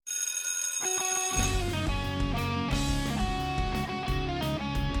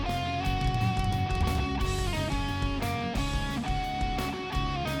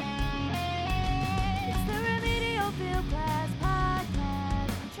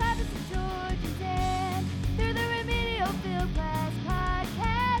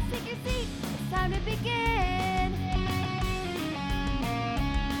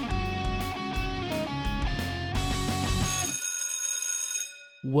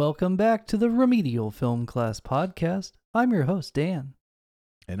Welcome back to the Remedial Film Class Podcast. I'm your host, Dan.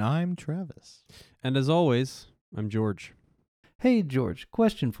 And I'm Travis. And as always, I'm George. Hey, George,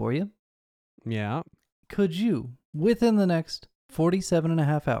 question for you. Yeah. Could you, within the next 47 and a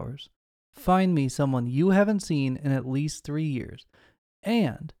half hours, find me someone you haven't seen in at least 3 years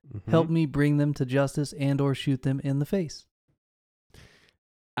and help me bring them to justice and or shoot them in the face?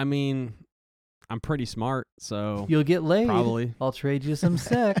 I mean, I'm pretty smart, so You'll get laid. probably. I'll trade you some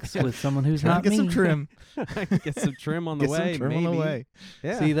sex with someone who's Trying not to get me. some trim. I can get some trim on the Get way. some trim maybe. on the way.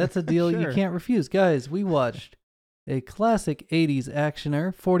 Yeah. See, that's a deal you Sure. can't refuse. Guys, we watched a classic 80s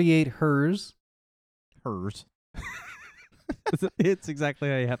actioner, 48 Hers. Hers. It's exactly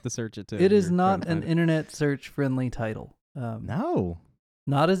how you have to search it, too. It is You're not trying to an find it. internet search-friendly title. No.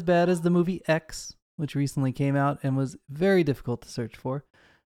 Not as bad as the movie X, which recently came out and was very difficult to search for.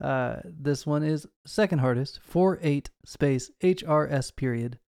 This one is second hardest, 48 space HRS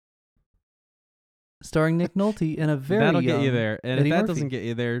period. Starring Nick Nolte and a very That'll get you young there. And Eddie if that Murphy. doesn't get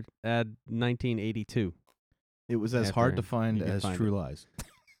you there, add 1982. It was as After hard to you find can as find True it. Lies.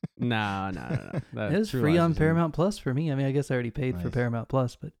 No. It is free on Paramount Plus for me. I mean, I guess I already paid for Nice. Paramount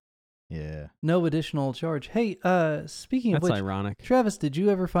Plus, but Yeah. no additional charge. Hey, speaking of That's which, ironic. Travis, did you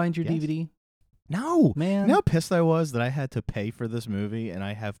ever find your Yes. DVD? No. Man, You know how pissed I was that I had to pay for this movie and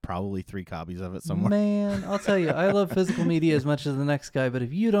I have probably 3 copies of it somewhere? Man, I'll tell you, I love physical media as much as the next guy, but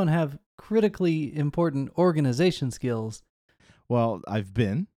if you don't have critically important organization skills, Well, I've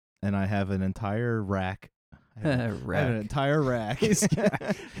been, and I have an entire rack. I have an rack. entire rack. He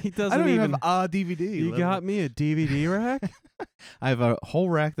doesn't I don't even even have a DVD. You got me a DVD rack? I have a whole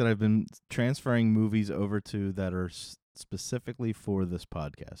rack that I've been transferring movies over to that are specifically for this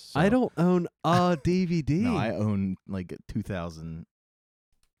podcast. So, I don't own a DVD. No, I own like 2,000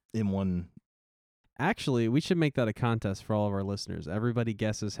 in one. Actually, we should make that a contest for all of our listeners. Everybody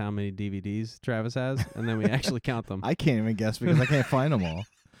guesses how many DVDs Travis has, and then we actually count them. I can't even guess because I can't find them all.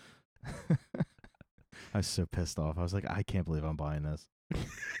 I was so pissed off. I was like, I can't believe I'm buying this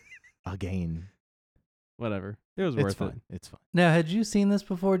again. Whatever. It was It's worth fine. it. It's fine. Now, had you seen this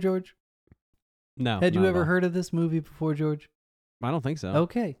before, George? No. Had you not at ever all. heard of this movie before, George? I don't think so.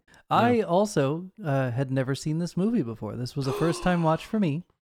 Okay. I also had never seen this movie before. This was a first-time watch for me,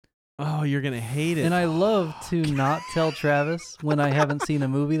 Oh, you're going to hate it. and I love to not tell Travis when I haven't seen a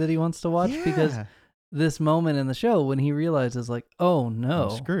movie that he wants to watch because Yeah. this moment in the show when he realizes, like, oh no,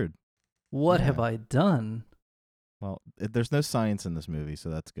 I'm screwed. what Yeah. have I done? Well, there's no science in this movie, so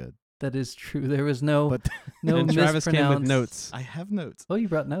that's good. That is true. There was no But no and Travis came with mispronounced- notes. I have notes. Oh, you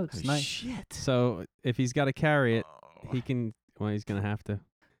brought notes. Oh, Nice. Shit. So if he's got to carry it, he can. Well, he's going to have to.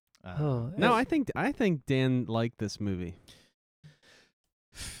 Oh, No, I think Dan liked this movie.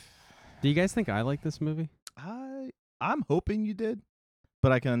 Do you guys think I like this movie? I'm hoping you did,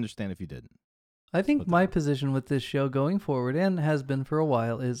 but I can understand if you didn't. I think But my position with this show going forward, and has been for a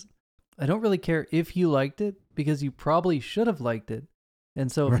while, is I don't really care if you liked it because you probably should have liked it.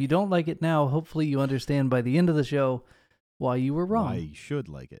 And so if Right. you don't like it now, hopefully you understand by the end of the show why you were wrong. Why you should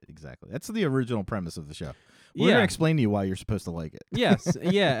like it. Exactly. That's the original premise of the show. We're Yeah. going to explain to you why you're supposed to like it. Yes.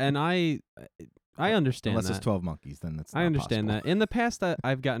 Yeah. And I understand Unless that. it's 12 Monkeys, then that's I not understand possible. that. In the past,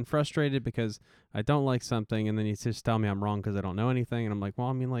 I've gotten frustrated because I don't like something, and then you just tell me I'm wrong because I don't know anything, and I'm like, well,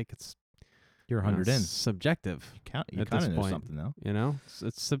 I mean, like it's You're you know, 100 in. it's subjective. You at kind this of know point. something, though. You know,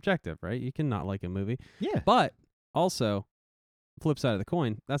 it's subjective, right? You can not like a movie, Yeah. but also, flip side of the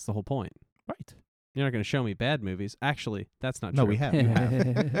coin, that's the whole point. Right. You're not going to show me bad movies. Actually, that's not No, true. we have. You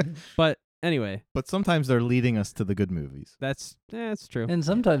have. But anyway, But sometimes they're leading us to the good movies. that's true. And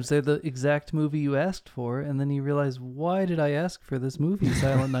sometimes they're the exact movie you asked for, and then you realize, why did I ask for this movie,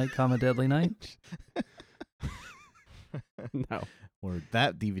 Silent Night, Deadly Night? No, Or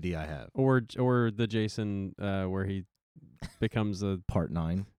that DVD I have. or the Jason where he becomes a Part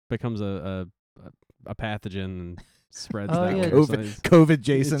 9. pathogen and spreads Oh, that yeah. way. or COVID, something. COVID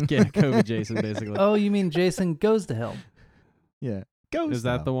Jason. Yeah, COVID Jason, basically. Oh, you mean Jason Goes to Hell? Yeah. Goes Is to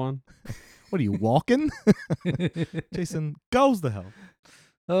that hell. the one? What are you, walking? Jason goes to hell.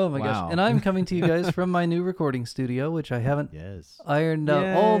 Oh my Wow. gosh. And I'm coming to you guys from my new recording studio, which I haven't Yes. ironed out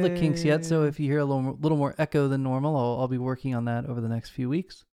all the kinks yet. So Yay. if you hear a little more echo than normal, I'll be working on that over the next few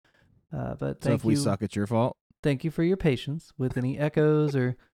weeks. But So thank if we you. suck, it's your fault. Thank you for your patience with any echoes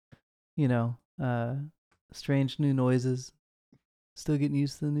or, strange new noises. Still getting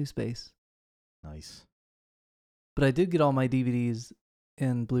used to the new space. Nice. But I did get all my DVDs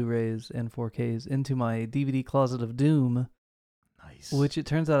and Blu-rays and 4Ks into my DVD closet of doom, Nice. which it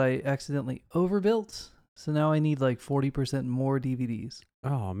turns out I accidentally overbuilt. So now I need like 40% more DVDs.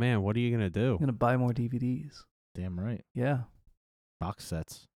 Oh man, what are you gonna do? I'm going to buy more DVDs. Damn right. Yeah. Box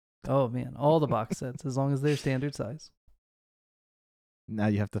sets. Oh man, all the box sets as long as they're standard size. Now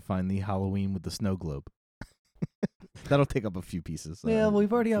you have to find the Halloween with the snow globe. That'll take up a few pieces. Yeah, well,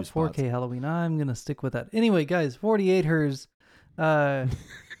 we've already few got 4K spots. Halloween. I'm gonna stick with that. Anyway, guys, 48 Hers.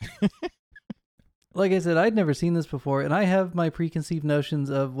 Like I said, I'd never seen this before, and I have my preconceived notions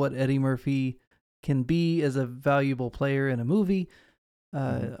of what Eddie Murphy can be as a valuable player in a movie.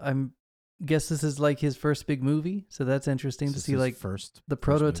 I'm guess this is like his first big movie, so that's interesting This to is see his like first the first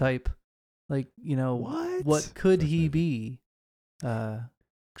movie. prototype. Like, you know, what could First he movie. be?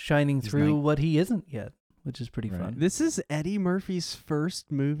 Shining He's through nine- what he isn't yet, which is pretty Right. fun. This is Eddie Murphy's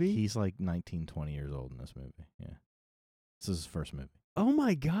first movie? He's like 19, 20 years old in this movie. Yeah. This is his first movie. Oh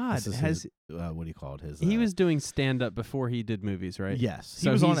my God. This is Has his, what do you call it? His. he was doing stand up before he did movies, right? Yes, he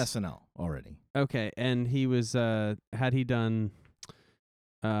So was on he's- SNL already. Okay, and he was had he done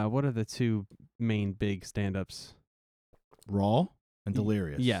what are the two main big stand-ups? Raw and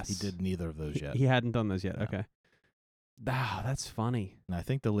Delirious. yes. he did neither of those yet. He hadn't done those yet. No. Okay. Wow, that's funny. And I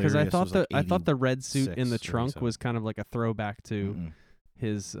think Delirious. Because I thought was the red suit in the 86 or trunk 87. was kind of like a throwback to Mm-mm.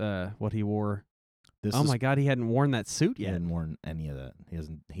 his what he wore. This Oh is, my God, he hadn't worn that suit He yet. hadn't worn any of that.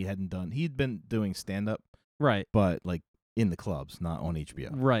 He hadn't done. He'd been doing stand up, Right, but like in the clubs, not on HBO.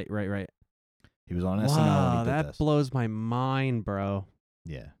 right. He was on SNL. Wow, and he did that this. blows my mind, bro.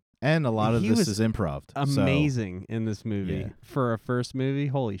 Yeah, and a lot of He this was is improv. Amazing in this movie Yeah. for a first movie.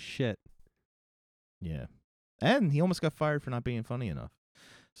 Holy shit! Yeah, and he almost got fired for not being funny enough.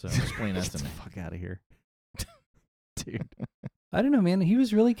 So explain that Get to the me. fuck out of here, dude. I don't know, man. He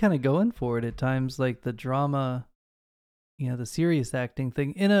was really kind of going for it at times, like the drama, you know, the serious acting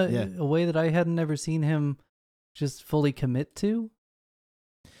thing in a way that I hadn't ever seen him just fully commit to.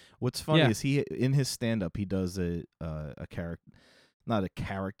 What's funny Yeah. is he in his stand up he does a character, not a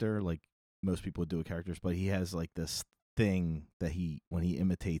character like most people would do with characters, but he has like this thing that when he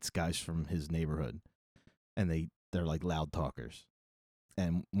imitates guys from his neighborhood, and they're like loud talkers,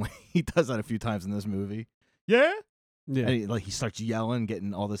 and when he does that a few times in this movie, yeah, Yeah, and he starts yelling,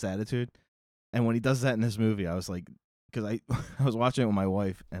 getting all this attitude, and when he does that in this movie, I was like, because I I was watching it with my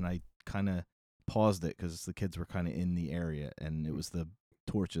wife, and I kind of paused it because the kids were kind of in the area, and it was the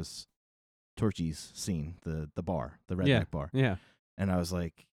Torchies scene, the bar, the redneck bar, yeah. and I was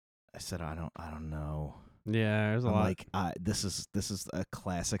like, I said, I don't know. Yeah, there's a I'm lot. like, this is a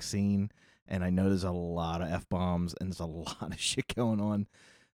classic scene, and I know there's a lot of F-bombs and there's a lot of shit going on.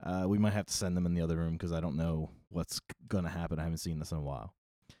 We might have to send them in the other room because I don't know what's gonna happen. I haven't seen this in a while,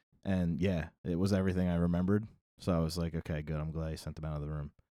 and yeah, it was everything I remembered. So I was like, okay, good. I'm glad I sent them out of the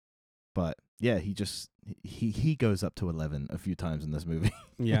room. But yeah, he goes up to 11 a few times in this movie.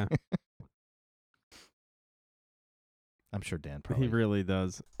 Yeah, I'm sure Dan probably. he really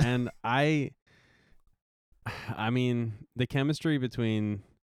does. And I mean, the chemistry between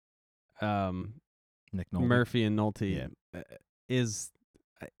Nick Nolte. Murphy and Nolte Yeah. is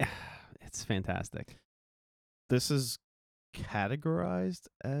it's fantastic. This is categorized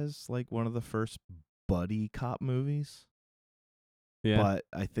as like one of the first buddy cop movies. Yeah. But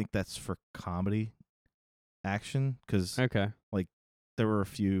I think that's for comedy action because Okay. there were a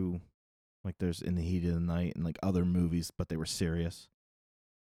few, like there's In the Heat of the Night and like other movies, but they were serious.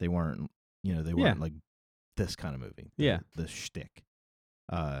 They weren't, they weren't like this kind of movie. Yeah. The shtick.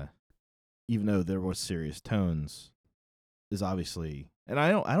 Even though there was serious tones, is obviously, and I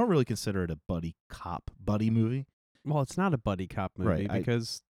don't really consider it a buddy movie. Well, it's not a buddy cop movie Right,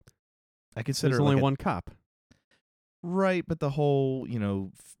 because I consider there's it only like one cop. right, but the whole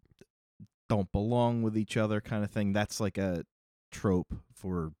don't belong with each other kind of thing. That's like a trope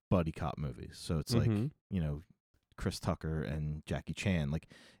for buddy cop movies. So it's Mhm. like, Chris Tucker and Jackie Chan. Like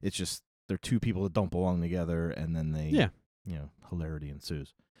it's just they're two people that don't belong together, and then they, hilarity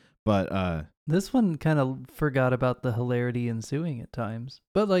ensues. But This one kind of forgot about the hilarity ensuing at times.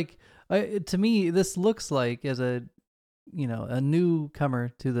 But like, to me, this looks like as a newcomer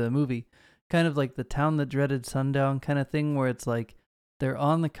to the movie, kind of like the Town That Dreaded Sundown kind of thing, where it's like they're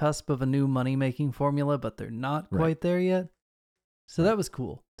on the cusp of a new money-making formula, but they're not Right. quite there yet. So that was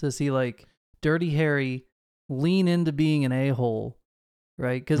cool to see like Dirty Harry lean into being an a-hole,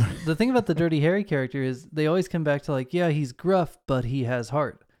 right? Because the thing about the Dirty Harry character is they always come back to like, yeah, he's gruff, but he has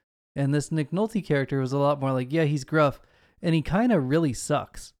heart. And this Nick Nolte character was a lot more like, yeah, he's gruff, and he kind of really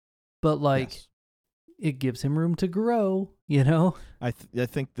sucks, but like yes. it gives him room to grow, I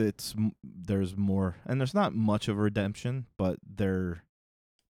think that there's more, and there's not much of a redemption, but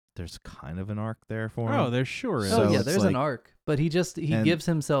there's kind of an arc there for him. Oh, there sure is. So oh yeah, it's there's an like- arc, but he and- gives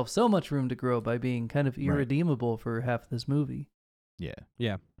himself so much room to grow by being kind of irredeemable for half this movie. Yeah.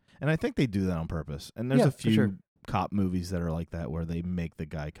 Yeah. And I think they do that on purpose. And there's Yeah, a for few sure. cop movies that are like that, where they make the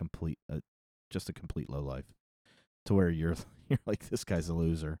guy just a complete lowlife, to where you're like, this guy's a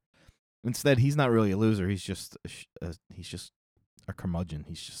loser. Instead, he's not really a loser. He's just a curmudgeon.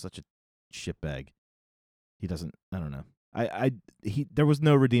 He's just such a shitbag. He doesn't. I don't know. There was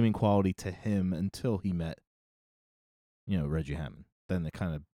no redeeming quality to him until he met, Reggie Hammond. Then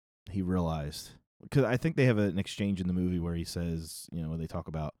he realized, because I think they have an exchange in the movie where he says, when they talk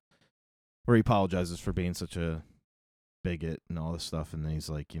about, where he apologizes for being such a bigot and all this stuff, and then he's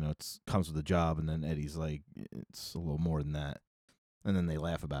like, it comes with the job, and then Eddie's like, it's a little more than that, and then they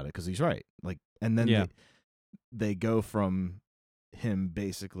laugh about it because he's right. Like, and then they go from him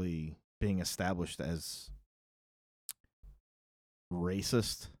basically being established as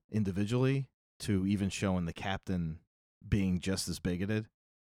racist individually to even showing the captain being just as bigoted,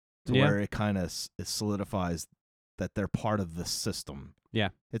 to where it kind of solidifies that they're part of the system. Yeah,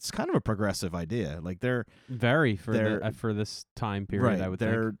 it's kind of a progressive idea. Like, they're very for this time period. Right, I would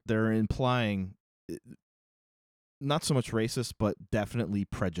think they're implying not so much racist, but definitely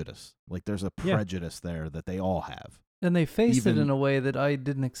prejudice. Like, there's a prejudice there that they all have, and they faced it in a way that I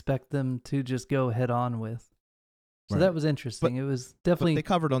didn't expect them to just go head on with. So that was interesting. It was definitely. But they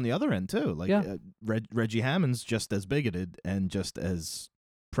covered on the other end too. Like, Reggie Hammond's just as bigoted and just as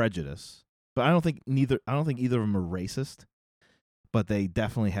prejudiced. But I don't think either of them are racist. But they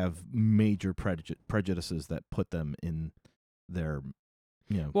definitely have major prejudices that put them in their,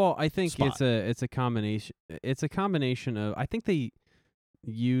 Well, I think spot. it's a combination. It's a combination of. I think they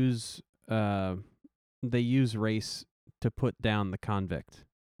use race to put down the convict,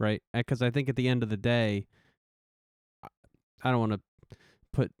 right? Because I think at the end of the day, I don't want to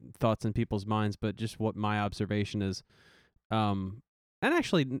put thoughts in people's minds, but just what my observation is. And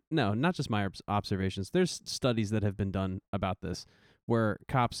actually, no, not just my observations. There's studies that have been done about this, where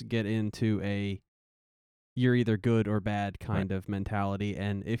cops get into a you're either good or bad kind of mentality,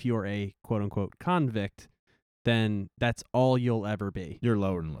 and if you're a quote-unquote convict, then that's all you'll ever be. You're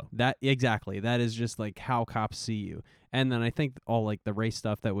lower and low. That is just like how cops see you. And then I think all like the race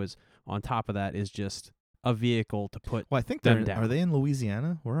stuff that was on top of that is just a vehicle to put I think them down. Are they in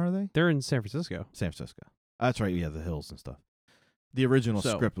Louisiana? Where are they? They're in San Francisco. San Francisco. That's right. Yeah, the hills and stuff. The original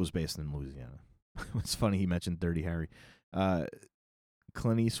script was based in Louisiana. It's funny he mentioned Dirty Harry.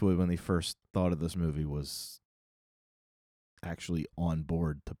 Clint Eastwood, when they first thought of this movie, was actually on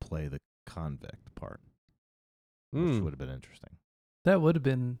board to play the convict part, which would have been interesting. That would have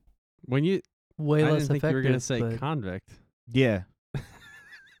been way I less didn't think effective. you were going to say convict. Yeah.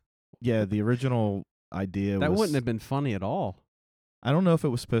 Yeah, the original idea that was... wouldn't have been funny at all. I don't know if it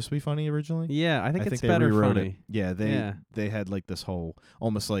was supposed to be funny originally. Yeah, I think it's they better rewrote funny. It. Yeah, they had like this whole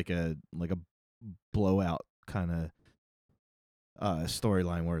almost like a blowout kind of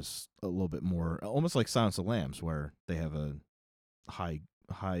storyline where it's a little bit more almost like Silence of the Lambs, where they have a high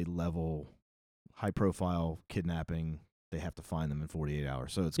level, high profile kidnapping. They have to find them in 48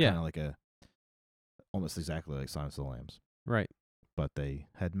 hours. So it's kind of like almost exactly like Silence of the Lambs. Right. But they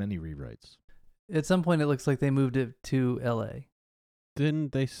had many rewrites. At some point, it looks like they moved it to L.A.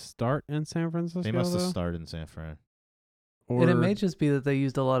 Didn't they start in San Francisco? They must have started in San Fran. And it may just be that they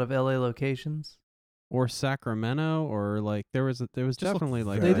used a lot of L.A. locations. Or Sacramento, or like there was definitely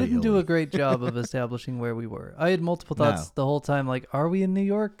like they didn't do a great job of establishing where we were. I had multiple thoughts the whole time, like, are we in New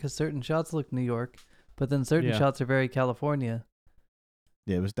York? Because certain shots look New York, but then certain shots are very California.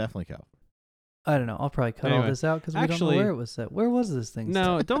 Yeah, it was definitely California. I don't know. I'll probably cut all this out because we don't know where it was set. Where was this thing?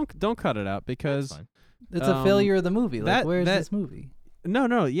 No, set? don't cut it out because it's a failure of the movie. Like, where is this movie?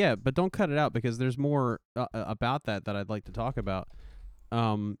 No, yeah, but don't cut it out because there's more about that I'd like to talk about.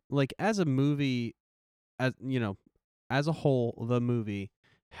 Like as a movie, as a whole, the movie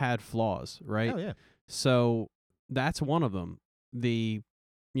had flaws, right? Oh yeah. So that's one of them. The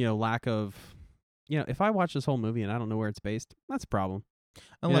lack of if I watch this whole movie and I don't know where it's based, that's a problem.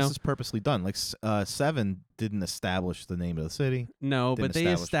 Unless it's purposely done. Like 7 didn't establish the name of the city. No, but they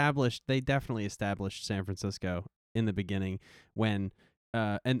definitely established San Francisco in the beginning when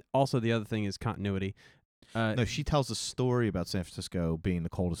and also the other thing is continuity. No, she tells a story about San Francisco being the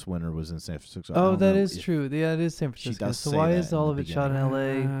coldest winter was in San Francisco. Oh, that is true. Yeah, it is San Francisco. So why is all of it shot in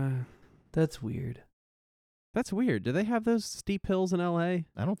L.A.? That's weird. That's weird. Do they have those steep hills in L.A.?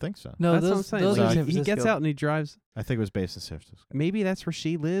 I don't think so. No, that's what I'm saying. Those are San Francisco. He gets out and he drives. I think it was based in San Francisco. Maybe that's where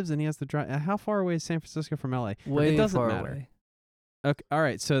she lives and he has to drive. How far away is San Francisco from L.A.? Way it doesn't far matter. away. Okay, all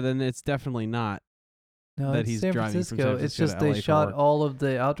right. So then it's definitely not. No, that it's he's San driving Francisco. from San Francisco It's just to LA they shot for work. all of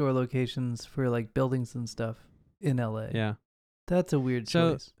the outdoor locations for like buildings and stuff in L.A. Yeah. That's a weird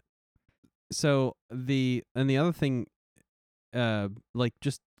choice. So the other thing, like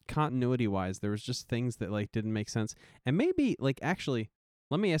just continuity wise, there was just things that like didn't make sense. And maybe like actually,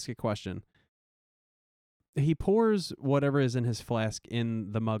 let me ask you a question. He pours whatever is in his flask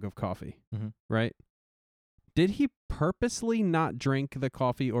in the mug of coffee, right? Did he purposely not drink the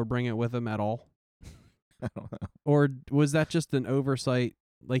coffee or bring it with him at all? I don't know. Or was that just an oversight?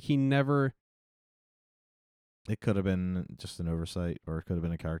 Like he never... It could have been just an oversight, or it could have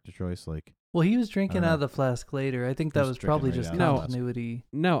been a character choice. Like, Well, he was drinking know. out of the flask later. I think that Just was drinking probably right just out of the flask. continuity.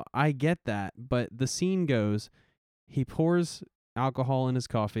 No, I get that. But the scene goes, he pours alcohol in his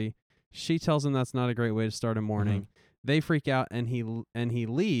coffee. She tells him that's not a great way to start a morning. They freak out, and he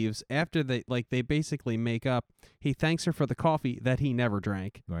leaves after they basically make up. He thanks her for the coffee that he never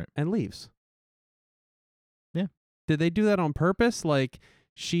drank, Right. and leaves. Yeah. Did they do that on purpose? Like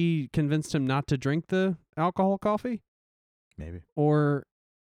she convinced him not to drink the alcohol coffee, maybe. or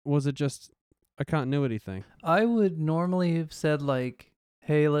was it just a continuity thing? I would normally have said like,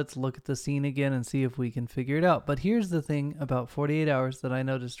 hey, let's look at the scene again and see if we can figure it out. But here's the thing about 48 Hours that I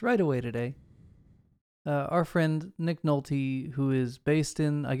noticed right away today. Our friend Nick Nolte, who is based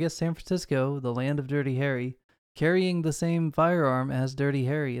in, I guess, San Francisco, the land of Dirty Harry, carrying the same firearm as Dirty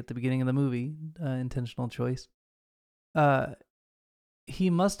Harry at the beginning of the movie, intentional choice. He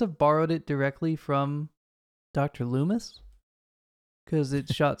must have borrowed it directly from Dr. Loomis, because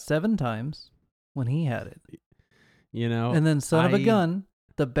it's shot 7 times when he had it. You know, And then son of a gun,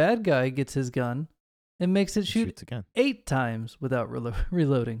 the bad guy gets his gun and makes it shoot Shoots again. 8 times without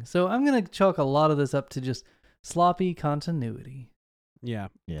reloading. So I'm going to chalk a lot of this up to just sloppy continuity. Yeah,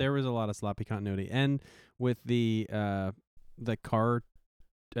 Yeah. there was a lot of sloppy continuity, and with the car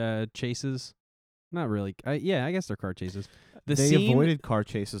chases, not really. I guess they're car chases. The They scene, avoided car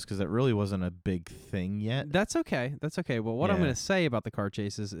chases because that really wasn't a big thing yet. That's okay. That's okay. Well, what I'm Yeah. going to say about the car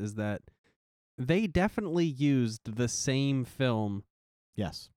chases is that they definitely used the same film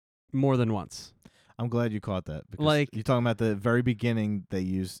Yes. more than once. I'm glad you caught that. Because Like- you're talking about the very beginning, they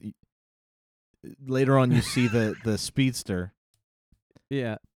use... Later on, you see the speedster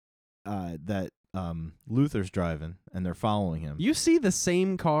Yeah, that Luther's driving, and they're following him. you see the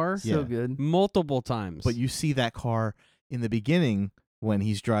same car Yeah. So good. multiple times. But you see that car in the beginning when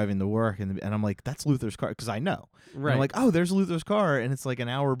he's driving to work, and I'm like, that's Luther's car, because I know. And right? I'm like, oh, there's Luther's car, and it's like an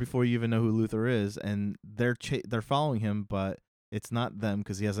hour before you even know who Luther is, and they're following him, but it's not them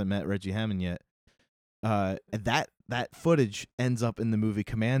because he hasn't met Reggie Hammond yet. That footage ends up in the movie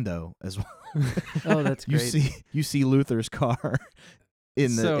Commando as well. Oh, that's great. You see Luther's car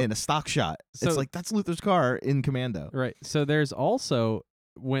in So- a stock shot. so- It's like that's Luther's car in Commando. Right. So there's also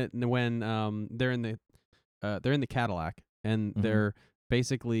when they're in the Cadillac and Mhm. they're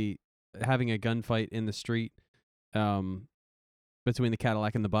basically having a gunfight in the street between the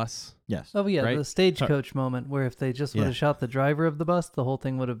Cadillac and the bus. Yes. Oh, yeah, Right? the stagecoach moment where if they just would Yeah. have shot the driver of the bus, the whole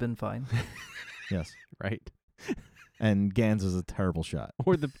thing would have been fine. Yes. Right. And Gans is a terrible shot.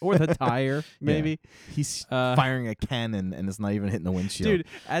 Or the tire, maybe. He's Uh, firing a cannon and it's not even hitting the windshield. Dude,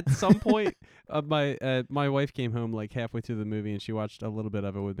 at some point my wife came home like halfway through the movie and she watched a little bit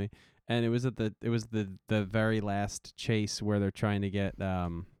of it with me. And it was the very last chase where they're trying to get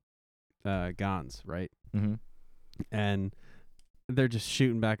Gans, right? Mm-hmm. And they're just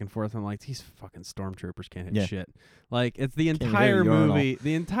shooting back and forth. I'm like, these fucking stormtroopers can't hit Yeah. shit. Like, it's the hit a entire urinal. movie.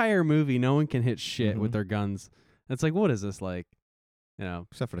 The entire movie, no one can hit shit with Mhm. their guns. It's like, what is this, like, you know,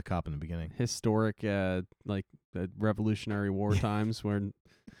 Except for the cop in the beginning. historic, Revolutionary War times where,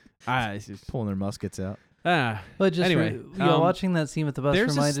 it's just, Pulling their muskets out. But just Anyway, watching that scene with the bus there's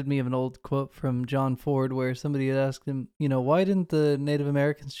this- reminded me of an old quote from John Ford where somebody had asked him, why didn't the Native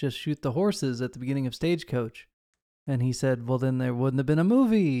Americans just shoot the horses at the beginning of Stagecoach? And he said, well, then there wouldn't have been a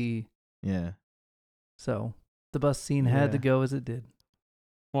movie. Yeah. So the bus scene had to Yeah. go as it did.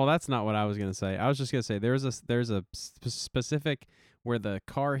 well, that's not what I was gonna say. I was just gonna say there's a specific where the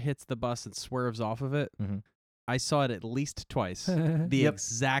car hits the bus and swerves off of it. Mm-hmm. I saw it at least twice. The Yep.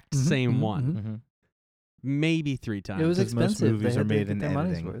 exact Mhm, same mhm, one. mhm. Mm-hmm. Maybe 3 times. It was 'Cause most expensive. movies They are had to made get in their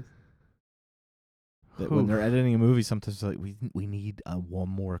money's editing. worth. When they're editing a movie, sometimes like we need one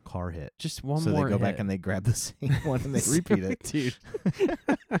more car hit. just one So more. they go back hit. and they grab the same one and they repeat it. Dude.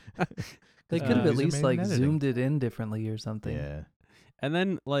 They could have Uh, at These are least made in like editing. zoomed it in differently or something. Yeah. And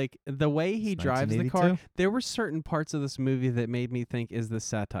then like the way he It's drives the car, 1982. there were certain parts of this movie that made me think, is this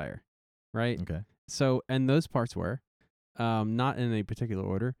satire? Right? Okay. So, and those parts were not in any particular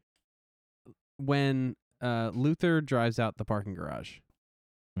order. When Luther drives out the parking garage,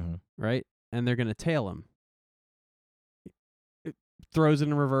 Mm-hmm. right? And they're going to tail him. It throws it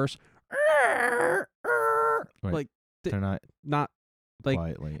in reverse. Right. Like They're not. not Like,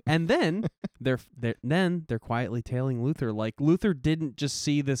 quietly. and then they're quietly tailing Luther. Like Luther didn't just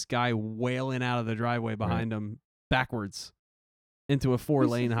see this guy wailing out of the driveway behind him backwards into a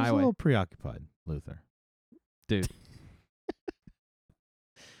 4-lane He's a highway. little preoccupied, Luther. Dude.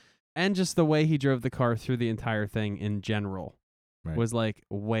 And just the way he drove the car through the entire thing in general was like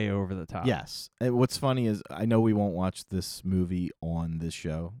way over the top. Yes. And what's funny is I know we won't watch this movie on this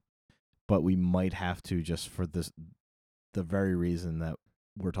show, but we might have to just for the very reason that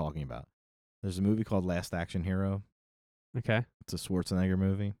we're talking about. There's a movie called Last Action Hero. Okay. It's a Schwarzenegger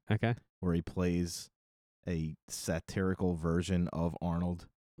movie. Okay. Where he plays a satirical version of Arnold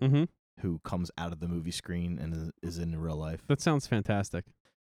who comes out of the movie screen and is in real life. That sounds fantastic.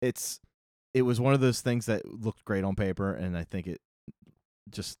 It was one of those things that looked great on paper, and I think it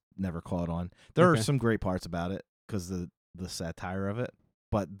just never caught on. There are some great parts about it because the satire of it,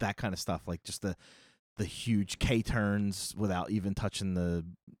 but that kind of stuff, like just the huge K-turns without even touching the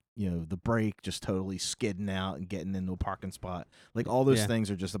brake, just totally skidding out and getting into a parking spot. Like all those things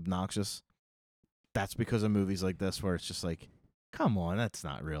are just obnoxious. That's because of movies like this where it's just like, come on, that's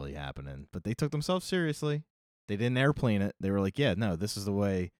not really happening. But they took themselves seriously. They didn't airplane it. They were like, yeah, no, this is the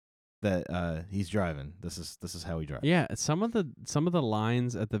way that he's driving. This is how he drives. Yeah, some of the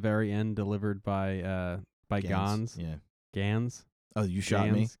lines at the very end delivered by Gans. Yeah. Gans. Oh, you shot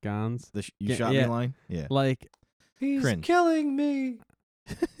me. Gans. You shot me line. Yeah. Like he's Cringe. killing me.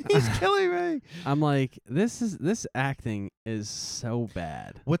 He's killing me. I'm like, this acting is so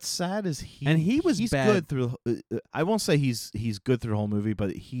bad. What's sad is he's bad. Good through. I won't say he's good through the whole movie,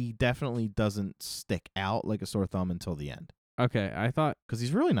 but he definitely doesn't stick out like a sore thumb until the end. Okay, I thought because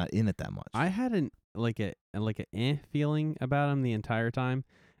he's really not in it that much. I had an feeling about him the entire time,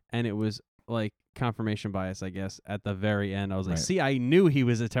 and it was like confirmation bias, I guess. At the very end, I was like, "See, I knew he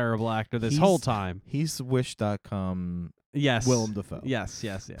was a terrible actor this whole time." He's Wish.com. Yes. Willem Dafoe. Yes.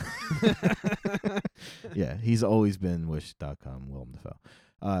 Yeah, he's always been Wish.com Willem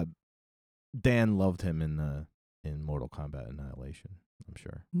Dafoe. Dan loved him in Mortal Kombat Annihilation, I'm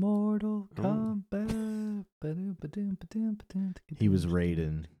sure. Mortal Kombat. He was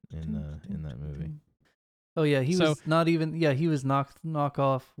Raiden in that movie. Oh yeah, he was not even. Yeah, he was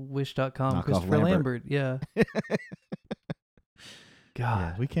knockoff Wish.com Christopher Lambert. Yeah. God,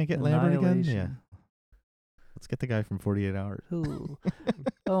 yeah, we can't get Lambert again. Yeah. Let's get the guy from 48 Hours. Ooh.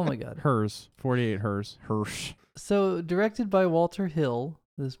 Oh my God. Hers. 48 Hers. So directed by Walter Hill,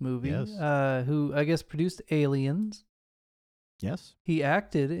 this movie, yes. Who I guess produced Aliens. Yes. He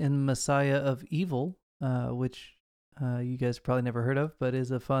acted in Messiah of Evil, which you guys probably never heard of, but is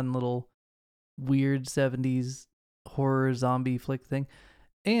a fun little weird 70s horror zombie flick thing.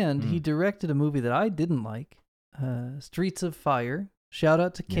 And he directed a movie that I didn't like, Streets of Fire. Shout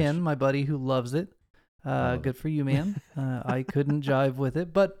out to Ken, my buddy who loves it. Good for you, man. I couldn't jive with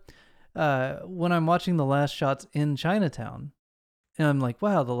it. But when I'm watching the last shots in Chinatown, and I'm like,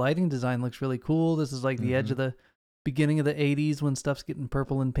 wow, the lighting design looks really cool. This is like the edge of the beginning of the 80s when stuff's getting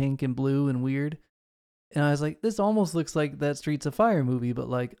purple and pink and blue and weird. And I was like, this almost looks like that Streets of Fire movie, but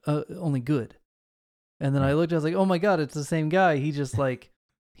like only good. And then I looked, I was like, oh my God, it's the same guy. He just like,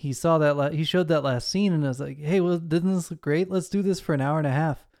 he saw that, he showed that last scene and I was like, hey, well, didn't this look great? Let's do this for an hour and a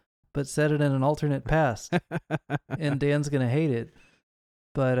half, but set it in an alternate past. And Dan's going to hate it.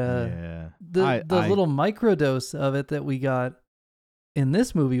 But the little microdose of it that we got in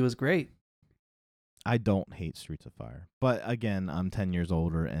this movie was great. I don't hate Streets of Fire. But again, I'm 10 years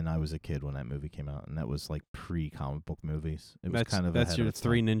older and I was a kid when that movie came out, and that was like pre-comic book movies. It was kind of that's your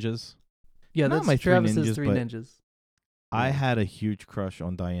Three Ninjas. Yeah, Not that's my Travis's Three Ninjas. I had a huge crush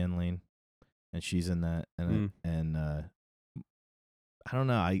on Diane Lane, and she's in that. And I don't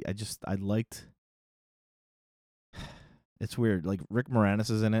know. I liked. It's weird. Like Rick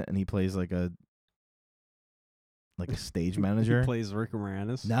Moranis is in it, and he plays like a stage manager. He plays Rick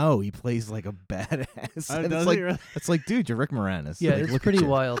Moranis? No, he plays like a badass. Does he really? It's like, dude, you're Rick Moranis. Yeah, like, it's pretty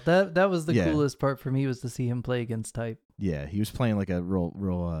wild. That was the coolest part for me, was to see him play against type. Yeah, he was playing like a real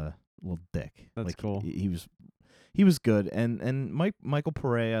little dick. That's like, cool. He was good, and Michael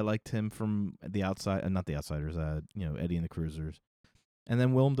Pare, I liked him from The Outside, not The Outsiders. Eddie and the Cruisers, and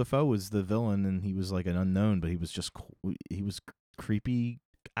then Willem Dafoe was the villain, and he was like an unknown, but he was just he was creepy.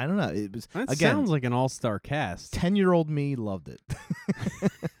 I don't know. It was that sounds like an all-star cast. 10-year-old me loved it.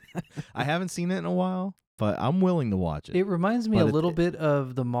 I haven't seen it in a while, but I'm willing to watch it. It reminds me a little bit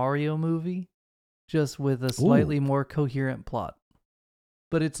of the Mario movie, just with a slightly more coherent plot.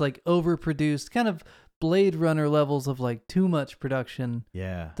 But it's like overproduced, kind of Blade Runner levels of like too much production.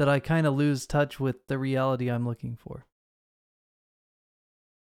 Yeah. That I kind of lose touch with the reality I'm looking for.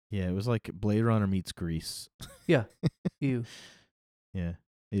 Yeah, it was like Blade Runner meets Grease. Yeah. Ew. Yeah.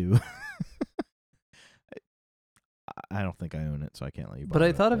 Ew. I don't think I own it, so I can't let you buy But it.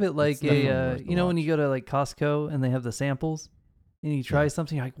 I thought of it like it's definitely a, worth the you know, when watch. you go to like Costco and they have the samples, and you try Yeah.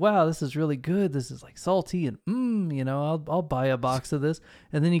 something, you're like, wow, this is really good. This is like salty and you know, I'll buy a box of this.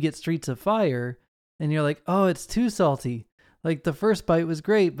 And then you get Streets of Fire, and you're like, oh, it's too salty. Like the first bite was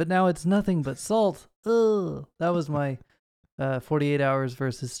great, but now it's nothing but salt. Ugh. That was my 48 Hours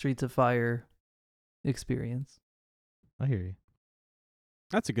versus Streets of Fire experience. I hear you.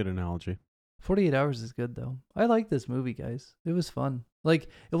 That's a good analogy. 48 Hours is good though. I like this movie, guys. It was fun. Like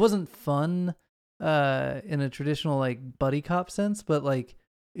it wasn't fun in a traditional like buddy cop sense, but like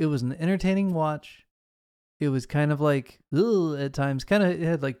it was an entertaining watch. It was kind of like at times, kind of it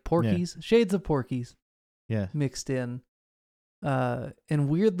had like Porky's, shades of Porky's Yeah. mixed in, and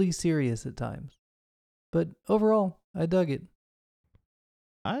weirdly serious at times. But overall, I dug it.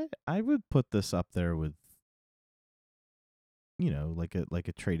 I would put this up there with, you know, like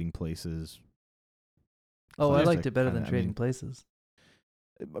a Trading Places. Oh, I liked classic it better kinda, than I Trading mean, Places.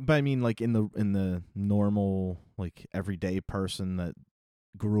 But I mean, like in the normal, like everyday person that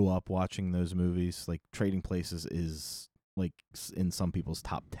grew up watching those movies, like Trading Places is like in some people's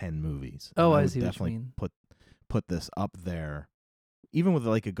top 10 movies. Oh, And I would see what you definitely mean. put this up there, even with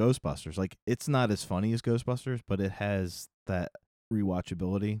like a Ghostbusters. Like it's not as funny as Ghostbusters, but it has that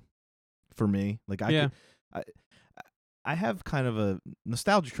rewatchability for me. Like Yeah. I have kind of a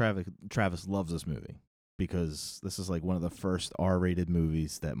nostalgia. Travis loves this movie because this is like one of the first R-rated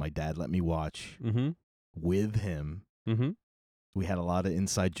movies that my dad let me watch Mm-hmm. with him. Mm-hmm. We had a lot of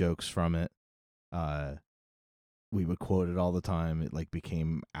inside jokes from it. We would quote it all the time. It like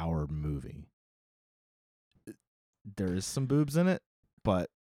became our movie. There is some boobs in it, but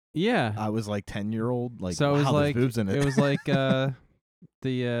Yeah. I was like 10-year-old. Like, so it wow, was there's like boobs in it. It was like the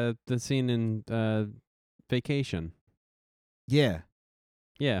scene in Vacation. Yeah.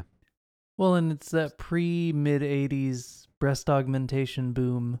 Yeah. Well, and it's that pre-mid 80s breast augmentation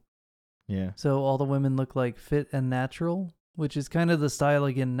boom. Yeah. So all the women look like fit and natural, which is kind of the style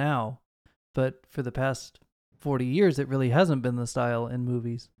again now. But for the past 40 years, it really hasn't been the style in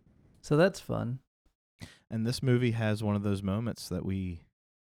movies. So that's fun. And this movie has one of those moments that we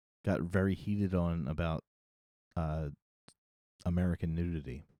got very heated on about American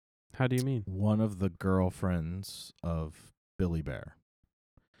nudity. How do you mean? One of the girlfriends of Billy Bear.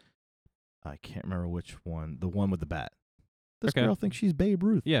 I can't remember which one. The one with the bat. This Okay. girl thinks she's Babe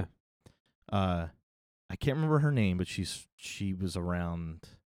Ruth. Yeah. I can't remember her name, but she was around.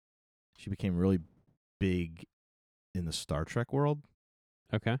 She became really big in the Star Trek world,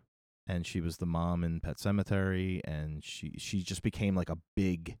 Okay. and she was the mom in Pet Sematary, and she just became like a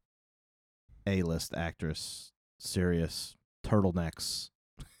big A-list actress. Serious turtlenecks.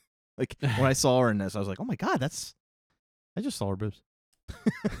 Like when I saw her in this, I was like, "Oh my god, I just saw her boobs."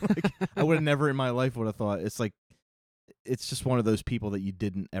 Like I would have never in my life would have thought. It's just one of those people that you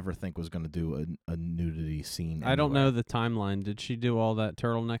didn't ever think was going to do a nudity scene. I don't know anywhere. the timeline. Did she do all that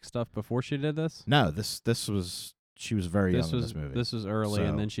turtleneck stuff before she did this? No, this was she was very young in this movie. This was early,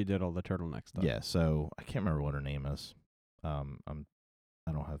 and So- then she did all the turtleneck stuff. Yeah, so I can't remember what her name is. I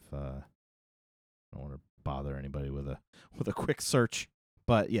don't have I don't want to bother anybody with a quick search.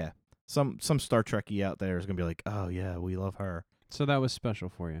 But yeah, some Star Trekkie out there is gonna be like, oh yeah, we love her. So that was special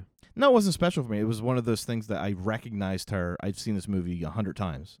for you. No, it wasn't special for me. It was one of those things that I recognized her. I've seen this movie 100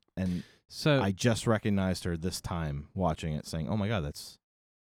 times, and So I just recognized her this time watching it, saying, "Oh my god, that's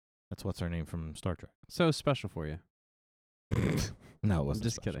what's her name from Star Trek." so special for you. No, it I'm wasn't.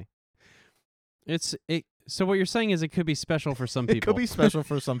 just special. kidding. So what you're saying is it could be special for some people. It could be special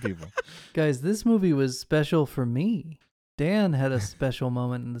for some people. Guys, this movie was special for me. Dan had a special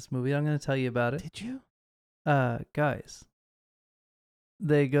moment in this movie. I'm going to tell you about it. Did you? Guys,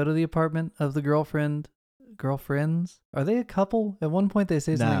 they go to the apartment of the girlfriends. Are they a couple? At one point, they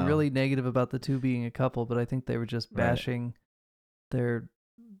say something No. really negative about the two being a couple, but I think they were just Right. bashing their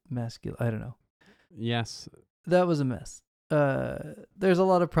masculine. I don't know. Yes. That was a mess. There's a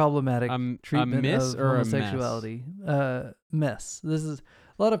lot of problematic A treatment miss of or a mess? homosexuality. Mess. This is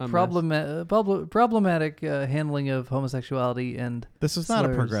a lot of A mess. problematic handling of homosexuality, and This is not a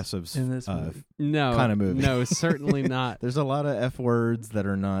slurs progressive's in this movie. No. Kinda movie. No, certainly not. There's a lot of F words that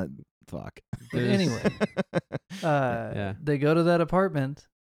are not fuck. But There's- anyway, Yeah. they go to that apartment,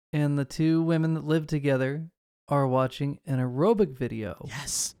 and the two women that live together are watching an aerobic video.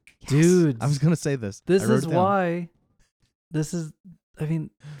 Yes. Dudes. I was going to say this. This I wrote is it down. why.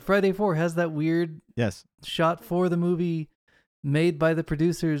 Friday 4 has that weird Yes. shot for the movie made by the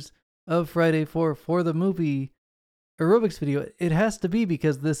producers of Friday 4 for the movie aerobics video. It has to be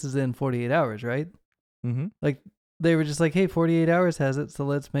because this is in 48 hours, right? Mm-hmm. Like they were just like, hey, 48 Hours has it, so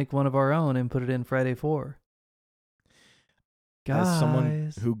let's make one of our own and put it in Friday 4. Guys. As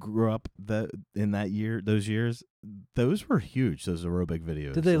someone who grew up those years, those were huge. Those aerobic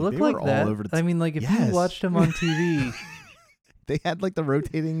videos. Did they look like were that? all over I mean, like if you watched them on TV. They had like the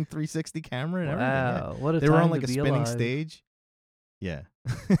rotating 360 camera and everything. Wow, what a They time were on like to a be spinning alive. stage. Yeah.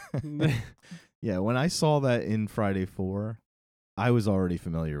 Yeah, when I saw that in Friday 4, I was already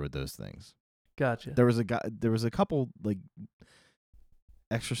familiar with those things. Gotcha. There was a couple like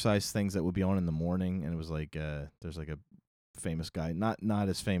exercise things that would be on in the morning, and it was like there's like a famous guy, not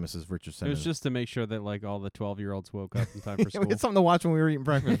as famous as Richard It Simmons. was just to make sure that like all the 12-year-olds woke up in time for Yeah, school. we had something to watch when we were eating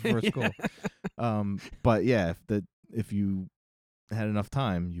breakfast before school. But yeah, if you had enough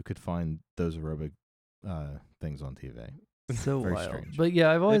time, you could find those aerobic things on TV. So Very wild. strange. But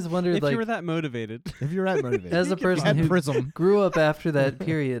yeah, I've always wondered, if like, you were that motivated. If you're that motivated, as a person at who Prism, grew up after that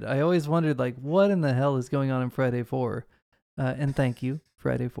period, I always wondered, like, what in the hell is going on in Friday 4? And thank you,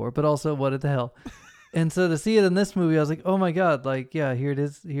 Friday 4. But also, what the hell? And so to see it in this movie, I was like, oh my God, like, yeah, here it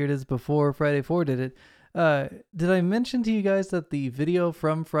is. Here it is before Friday 4 did it. Did I mention to you guys that the video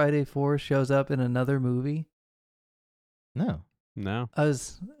from Friday 4 shows up in another movie? no. No. I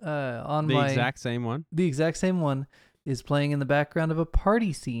was on The my... exact same one. The exact same one is playing in the background of a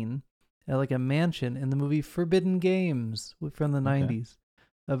party scene at like a mansion in the movie Forbidden Games from the 90s.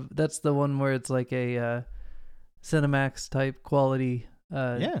 That's the one where it's like a Cinemax type quality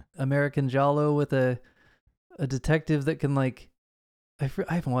American Giallo with a detective that can like... I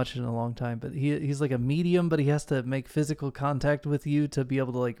haven't watched it in a long time, but he's like a medium, but he has to make physical contact with you to be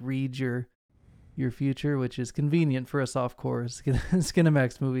able to like read your future, which is convenient for a softcore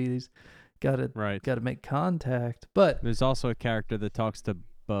Skinemax movie. He's got to make contact. But there's also a character that talks to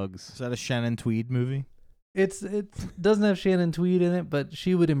bugs. Is that a Shannon Tweed movie? It doesn't have Shannon Tweed in it, but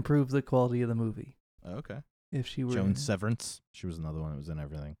she would improve the quality of the movie. Oh, okay. If she were Joan Severance. She was another one that was in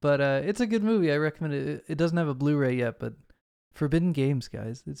everything. But it's a good movie. I recommend it. It doesn't have a Blu-ray yet, but Forbidden Games,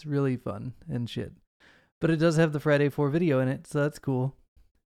 guys. It's really fun and shit. But it does have the Friday 4 video in it, so that's cool.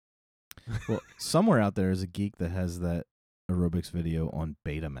 Well, somewhere out there is a geek that has that aerobics video on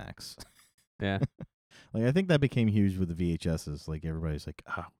Betamax. Yeah. Like, I think that became huge with the VHSs. Like, everybody's like,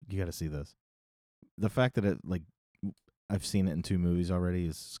 oh, you got to see this. The fact that I've seen it in 2 movies already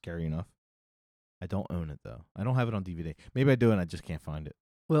is scary enough. I don't own it, though. I don't have it on DVD. Maybe I do, and I just can't find it.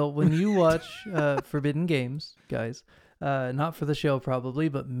 Well, when you watch Forbidden Games, guys, not for the show probably,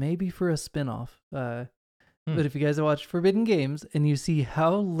 but maybe for a spinoff. But if you guys watch Forbidden Games and you see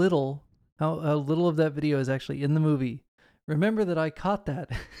how little of that video is actually in the movie, remember that I caught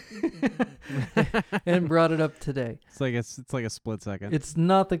that and brought it up today. It's like a split second. It's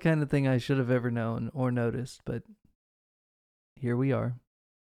not the kind of thing I should have ever known or noticed, but here we are.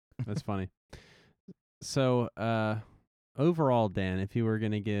 That's funny. So, overall, Dan, if you were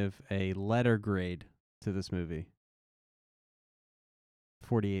going to give a letter grade to this movie,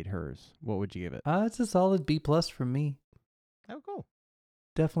 48 Hers, what would you give it? It's a solid B+ from me. Oh, cool.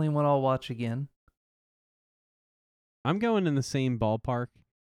 Definitely one I'll watch again. I'm going in the same ballpark.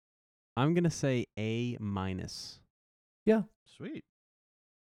 I'm going to say A-. Yeah. Sweet.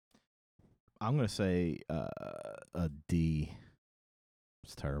 I'm going to say a D.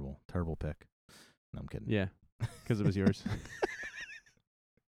 It's terrible. Terrible pick. No, I'm kidding. Yeah, because it was yours.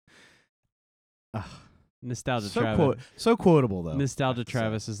 Nostalgia so Travis. so quotable, though. Nostalgia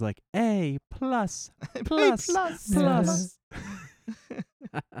Travis is like A+.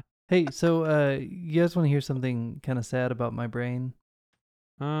 Hey, so you guys want to hear something kind of sad about my brain?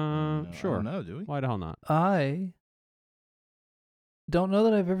 Sure. No, do we? Why the hell not? I don't know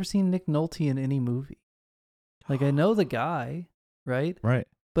that I've ever seen Nick Nolte in any movie. Like, I know the guy, right? Right.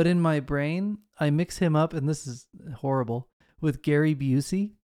 But in my brain, I mix him up, and this is horrible, with Gary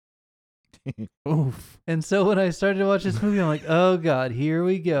Busey. Oof. And so when I started to watch this movie, I'm like, oh God, here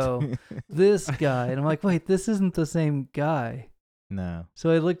we go. This guy. And I'm like, wait, this isn't the same guy. No. So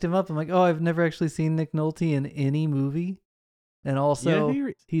I looked him up. I'm like, oh, I've never actually seen Nick Nolte in any movie. And also,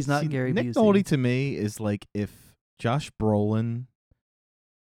 he's not Gary Nick Busey. Nolte to me is like if Josh Brolin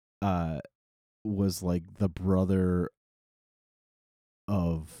was like the brother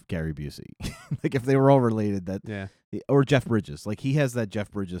of Gary Busey. Like if they were all related, or Jeff Bridges. Like he has that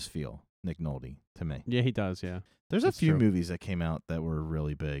Jeff Bridges feel, Nick Nolte, to me. Yeah, he does, yeah. There's That's a few true. movies that came out that were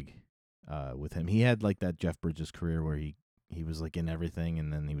really big with him. He had like that Jeff Bridges career where he was like in everything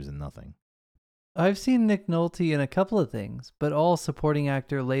and then he was in nothing. I've seen Nick Nolte in a couple of things, but all supporting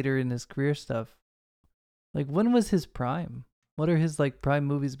actor later in his career stuff. Like, when was his prime? What are his like prime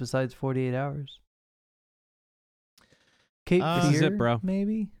movies besides 48 Hours? Cape This is Fear, it, bro.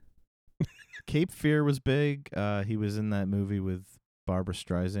 maybe? Cape Fear was big. He was in that movie with Barbara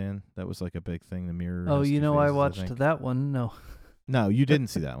Streisand. That was like a big thing. The Mirror. Oh, Has you Two know, I Faces, watched think. that one. No. No, you didn't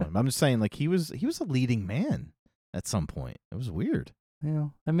see that one. I'm just saying, like he was a leading man at some point. It was weird. Yeah,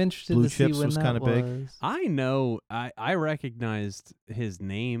 I'm interested Blue to see Chips when was that kinda big. was. I know. I recognized his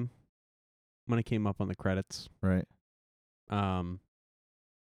name when it came up on the credits. Right.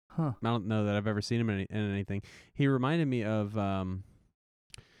 Huh. I don't know that I've ever seen him in anything. He reminded me of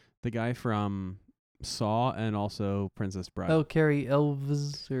the guy from Saw and also Princess Bride. Oh, Carrie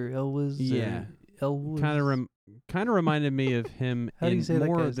Elvis or Elwes? Yeah. Elwes. Kind of reminded me of him How do in you say that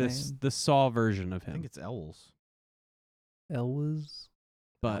more guy's of this name? the Saw version of I think him. it's Elwes. Elwes?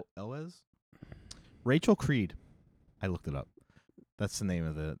 But Elwes. Rachel Creed. I looked it up. That's the name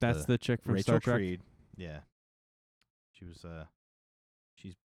of the. that's the chick from Rachel Star Trek. Creed. Yeah. She was.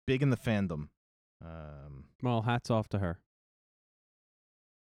 She's big in the fandom. Well, hats off to her.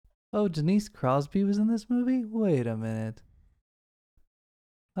 Oh, Denise Crosby was in this movie? Wait a minute.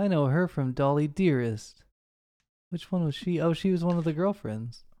 I know her from Dolly Dearest. Which one was she? Oh, she was one of the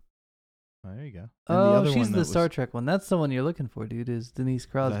girlfriends. Oh, there you go. And Oh, she's one the that Star was, Trek one. That's the one you're looking for, dude, is Denise Is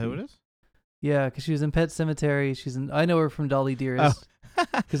Crosby. that who it is? Yeah, because she was in Pet Sematary. I know her from Dolly Dearest.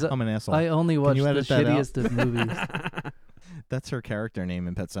 Because I'm an asshole. I only watch you the edit that out? shittiest of movies. That's her character name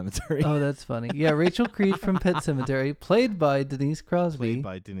in Pet Sematary. Oh, that's funny. Yeah, Rachel Creed from Pet Sematary, played by Denise Crosby. Played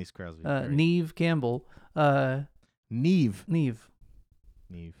by Denise Crosby. Great. Neve Campbell. Neve. Neve.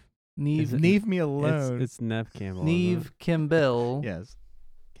 Neve. Neve. Leave me alone. It's Nev Campbell. isn't Neve Campbell. Yes.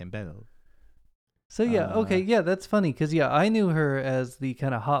 Campbell. So yeah, okay, yeah, that's funny because yeah, I knew her as the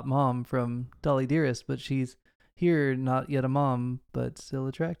kind of hot mom from Dolly Dearest, but she's here not yet a mom, but still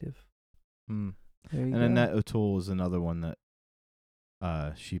attractive. Hmm. There you And go. Annette O'Toole is another one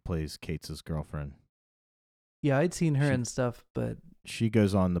that she plays Kate's girlfriend. Yeah, I'd seen her She- and stuff, but She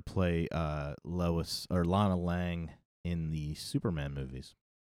goes on to play Lois or Lana Lang in the Superman movies.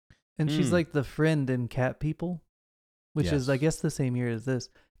 she's Hmm. like the friend in Cat People, which is I Yes. guess the same year as this.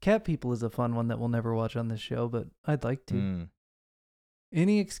 Cat People is a fun one that we'll never watch on this show, but I'd like to. Mm.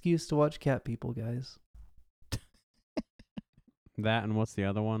 Any excuse to watch Cat People, guys. That and what's the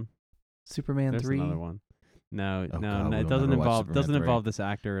other one? Superman There's 3. another one. No, Oh, no, God, no, we it don't doesn't ever watch involve Superman 3. this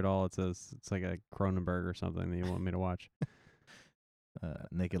actor at all. It's like a Cronenberg or something that you want me to watch.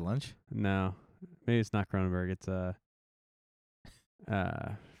 Naked Lunch? No, maybe it's not Cronenberg. It's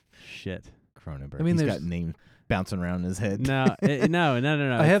shit. Cronenberg. I mean, He's there's- got names bouncing around in his head. No, no. I It's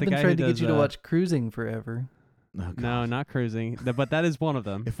have the been guy trying who to get does, you to watch Cruising forever. Oh, God. No, not Cruising. But that is one of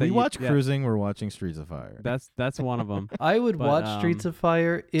them. If that we you- watch yeah, Cruising, we're watching Streets of Fire. that's one of them. I would But, watch Streets of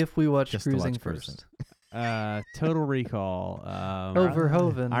Fire if we watched just to Cruising watch Cruising. first. Total Recall. Oh,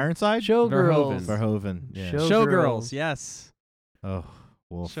 Verhoeven. Ironside? Showgirls. Verhoeven. Verhoeven. Yeah. Showgirls. Yes. Oh,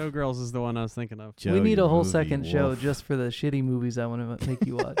 wolf. Showgirls is the one I was thinking of. Joe, We need you a whole movie second show wolf. just for the shitty movies I want to make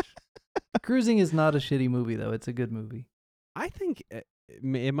you watch. Cruising is not a shitty movie, though. It's a good movie. I think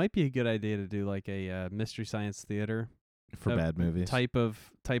it might be a good idea to do like a Mystery Science Theater for bad movies. type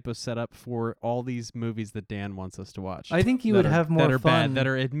of setup for all these movies that Dan wants us to watch. I think you that would are- have more that are fun. bad, that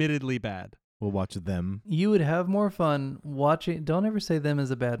are admittedly bad. We'll watch them. You would have more fun watching. Don't ever say Them is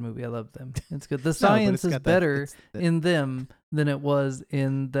a bad movie. I love Them. It's good. The No, but science it's is got that- better it's that- in Them than it was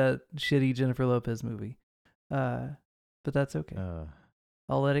in that shitty Jennifer Lopez movie. But that's okay.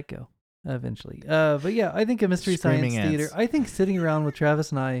 I'll let it go eventually. But yeah, I think a Mystery Screaming Science Theater. ants. I think sitting around with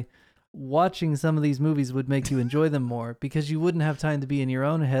Travis and I watching some of these movies would make you enjoy them more because you wouldn't have time to be in your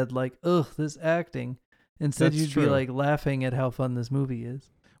own head like, ugh, this acting. Instead, That's you'd true. be like laughing at how fun this movie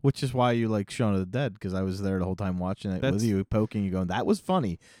is. Which is why you like Shaun of the Dead, because I was there the whole time watching it That's- with you, poking you, going, that was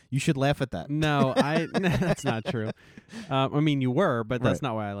funny. You should laugh at that. No, that's not true. I mean, you were, but that's Right.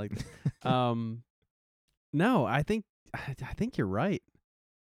 not why I liked it. No, I think you're right.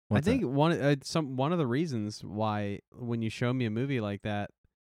 What's I think that? one of the reasons why when you show me a movie like that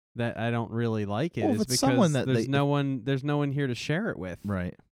I don't really like it Well, if is it's because someone that there's they- no one here to share it with.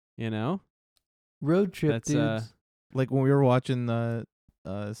 Right. You know? Road trip, That's, dudes. Like when we were watching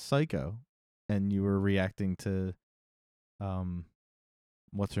Psycho, and you were reacting to,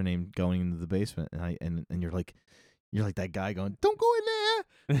 what's her name going into the basement, and you're like that guy going, don't go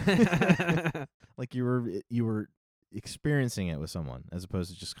in there. Like you were experiencing it with someone as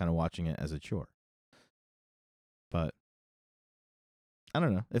opposed to just kind of watching it as a chore. But I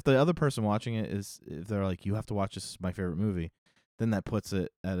don't know if the other person watching it if they're like, you have to watch this, is my favorite movie, then that puts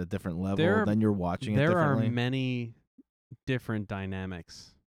it at a different level. Then you're watching it There are differently. many different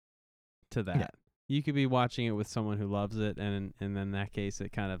dynamics to that. Yeah. You could be watching it with someone who loves it, and in that case,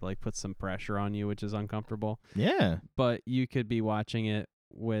 it kind of like puts some pressure on you, which is uncomfortable. Yeah. But you could be watching it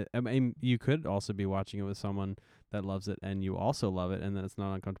with. I mean, you could also be watching it with someone that loves it, and you also love it, and then it's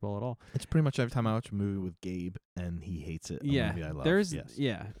not uncomfortable at all. It's pretty much every time I watch a movie with Gabe and he hates it. Yeah, a movie I love. there's yes.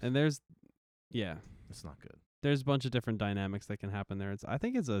 and there's It's not good. there's a bunch of different dynamics that can happen there. I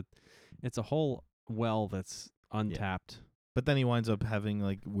think it's a whole well that's untapped. But then he winds up having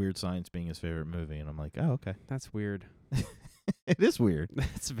like Weird Science being his favorite movie, and I'm like, oh, okay. That's weird. It is weird.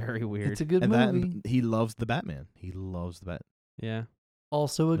 That's very weird. It's a good And movie. that he loves the Batman. He loves the Bat. Yeah.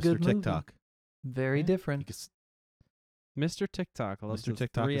 Also a Mr. good movie. TikTok. Very Yeah. different. Mr. TikTok. Loves Mr. the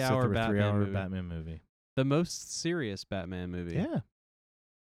TikTok is 3-hour a Batman 3-hour movie. Batman movie. The most serious Batman movie. Yeah.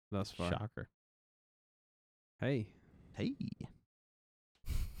 Thus far. Shocker. Hey. Hey.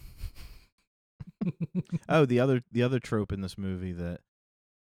 Oh, the other trope in this movie that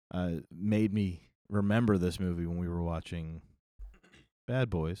made me remember this movie when we were watching Bad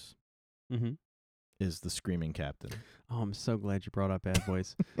Boys Mm-hmm. is the Screaming Captain. Oh, I'm so glad you brought up Bad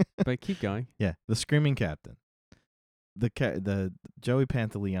Boys. But keep going. Yeah, the Screaming Captain. The Joey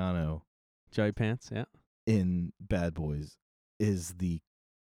Pantoliano Joey Pants, yeah. in Bad Boys is the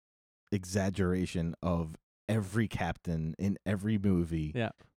exaggeration of every captain in every movie.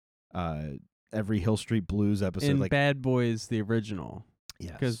 Yeah. Every Hill Street Blues episode. In like Bad Boys, the original.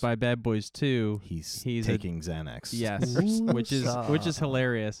 yes. Because by Bad Boys 2, he's he's taking Xanax. yes, which is Woosah.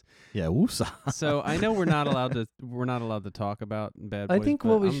 hilarious. Yeah, woosah. So I know we're not allowed to talk about Bad Boys. I think but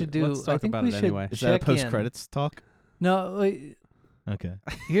what we I'm- should do. Let's talk I think about we it should anyway. Is that a check in. post credits talk? No, wait, Okay.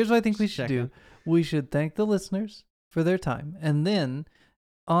 here's what I think we should Check do. in. We should thank the listeners for their time, and then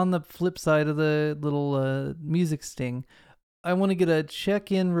on the flip side of the little music sting, I want to get a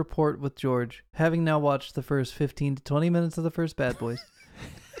check-in report with George, having now watched the first 15 to 20 minutes of the first Bad Boys.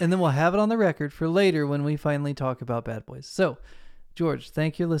 And then we'll have it on the record for later when we finally talk about Bad Boys. So, George,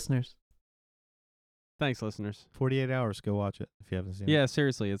 thank your listeners. Thanks, listeners. 48 hours. Go watch it if you haven't seen it. Yeah,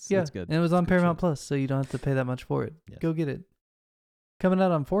 seriously, it's Yeah, good. and it was on It's good Paramount shit. Plus, so you don't have to pay that much for it. Yes. Go get it. Coming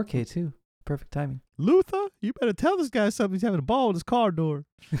out on 4K, too. Perfect timing. Luther, you better tell this guy something. He's having a ball with his car door.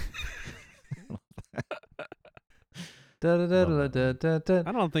 Da-da-da-da-da-da-da.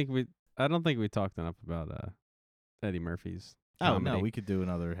 I don't think we talked enough about Eddie Murphy's Oh, comedy. no. We could do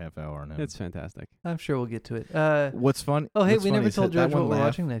another half hour on him. It's fantastic. I'm sure we'll get to it. What's fun? Oh, hey, what's we funny never is told that George what one we're laugh-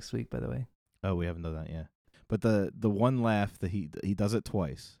 watching next week, by the way. Oh, we haven't done that yet. But the one laugh that he does it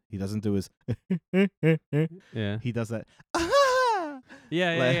twice. He doesn't do his. Yeah. He does that.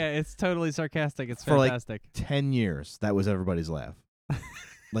 Yeah, laugh. It's totally sarcastic. It's For, like, fantastic. 10 years, that was everybody's laugh.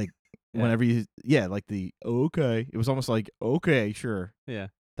 Like Yeah. whenever you, like the okay, it was almost like okay, sure. Yeah.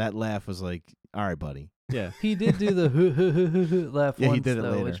 That laugh was like, all right, buddy. Yeah. He did do the hoo hoo hoo hoo hoo laugh Yeah, he once, did it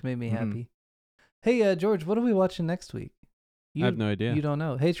though, later. which made me Mhm. happy. Hey, George, what are we watching next week? I have no idea. You don't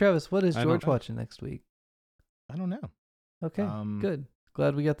know. Hey, Travis, what is I don't George know. watching next week? I don't know. Okay, Um, good.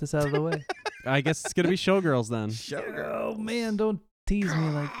 Glad we got this out of the way. I guess it's gonna be Showgirls then. Oh, man, don't tease me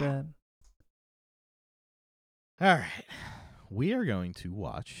like that. All right, we are going to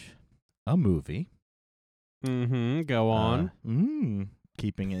watch a movie. Mm-hmm. Go on.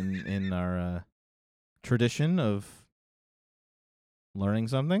 Keeping in our tradition of learning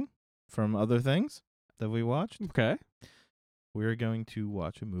something from other things that we watched. Okay. We're going to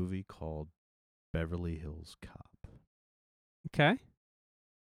watch a movie called Beverly Hills Cop. Okay.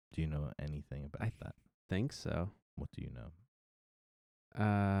 Do you know anything about I that? Think so. What do you know?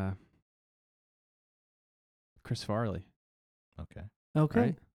 Chris Farley. Okay. Okay,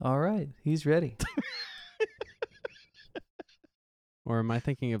 Right. all right. He's ready. Or am I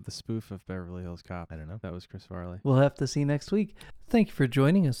thinking of the spoof of Beverly Hills Cop? I don't know. That was Chris Farley. We'll have to see next week. Thank you for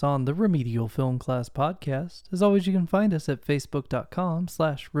joining us on the Remedial Film Class Podcast. As always, you can find us at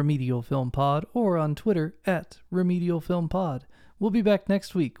facebook.com/remedialfilmpod or on Twitter @remedialfilmpod. We'll be back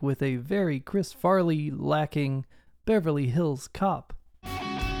next week with a very Chris Farley lacking Beverly Hills Cop.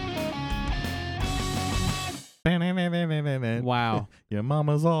 Wow. Your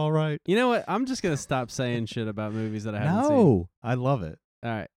mama's all right. You know what? I'm just gonna stop saying shit about movies that I haven't seen. No, I love it.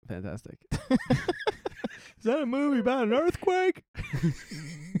 All right. Fantastic. Is that a movie about an earthquake?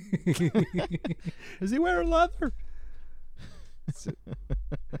 Is he wearing leather?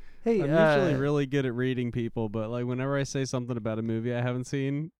 Hey, I'm usually really good at reading people, but like whenever I say something about a movie I haven't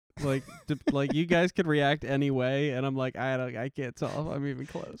seen, like like you guys could react anyway, and I'm like, I can't tell if I'm even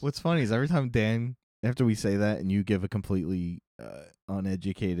close. What's funny is every time Dan, after we say that and you give a completely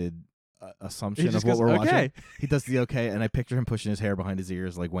uneducated assumption He of just what goes, we're okay. watching, he does the okay, and I picture him pushing his hair behind his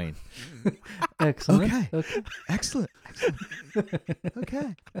ears like Wayne. excellent. Okay. Okay. Excellent.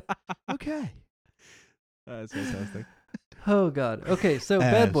 Okay. Okay. That's fantastic. Oh, God. Okay, so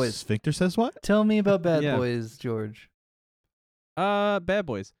Bad As Boys. Victor says what? Tell me about Bad Yeah. Boys, George. Bad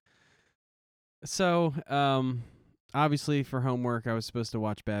Boys. So, obviously for homework, I was supposed to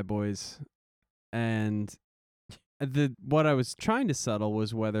watch Bad Boys, and what I was trying to settle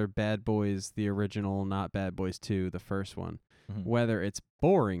was whether Bad Boys, the original, not Bad Boys 2, the first one, whether it's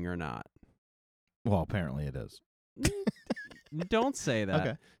boring or not. Well, apparently it is. Don't say that.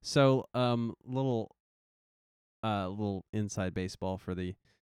 Okay. So, little inside baseball for the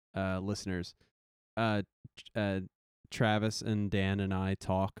listeners. Travis and Dan and I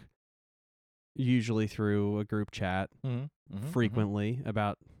talk usually through a group chat frequently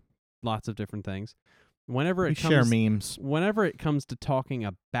about lots of different things. Whenever We it comes share memes. Whenever it comes to talking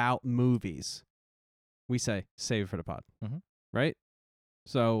about movies, we say save it for the pod. Right?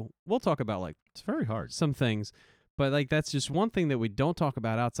 So, we'll talk about like It's very hard. some things, but like that's just one thing that we don't talk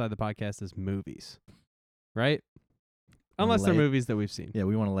about outside the podcast is movies. Right? Unless they're movies that we've seen. Yeah,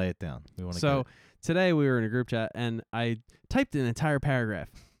 we want to lay it down. We want to. So today we were in a group chat and I typed an entire paragraph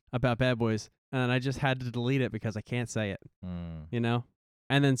about Bad Boys and I just had to delete it because I can't say it, you know?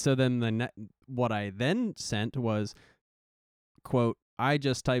 And then what I then sent was, quote, I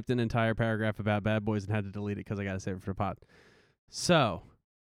just typed an entire paragraph about Bad Boys and had to delete it because I got to save it for the pod. So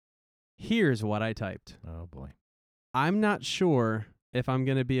here's what I typed. Oh, boy. I'm not sure if I'm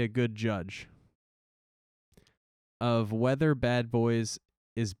going to be a good judge of whether Bad Boys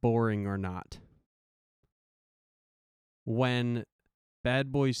is boring or not. When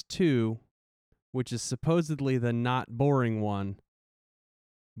Bad Boys 2, which is supposedly the not boring one,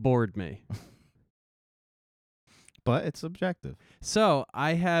 bored me. But it's subjective. So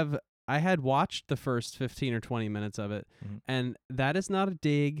I had watched the first 15 or 20 minutes of it, and that is not a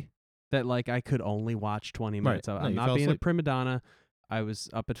dig that like I could only watch 20 minutes of it. No, I'm you not fell being asleep. a prima donna. I was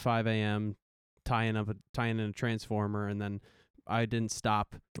up at 5 a.m. tying in a transformer, and then I didn't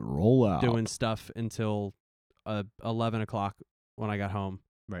stop Roll out. doing stuff until 11 o'clock when I got home.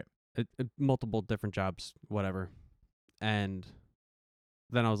 Right. Multiple different jobs, whatever. And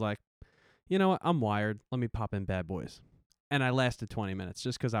then I was like, you know what? I'm wired. Let me pop in Bad Boys. And I lasted 20 minutes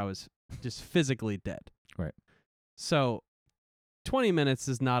just because I was just physically dead. Right. So 20 minutes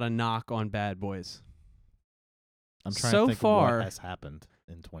is not a knock on Bad Boys. I'm trying so to think far, of what has happened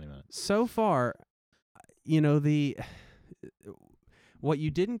in 20 minutes. So far, you know, what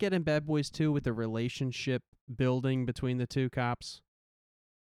you didn't get in Bad Boys 2 with the relationship building between the two cops,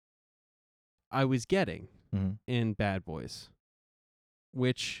 I was getting in Bad Boys,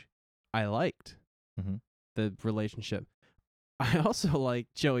 which I liked, the relationship. I also like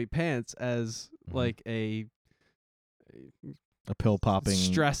Joey Pants as like a pill popping,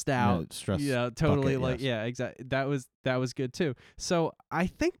 stressed out, totally bucket, like yes. yeah, exactly. That was good too. So I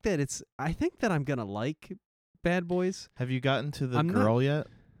think that I'm gonna like Bad Boys. Have you gotten to the girl yet?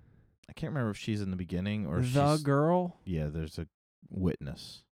 I can't remember if she's in the beginning or the girl. Yeah, there's a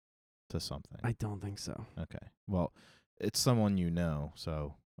witness to something. I don't think so. Okay, well, it's someone you know,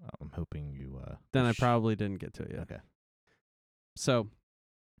 so I'm hoping you. Then I probably didn't get to it yet. Okay. So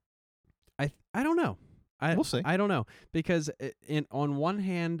I don't know. We'll see. I don't know because on one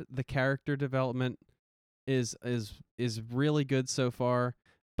hand the character development is really good so far,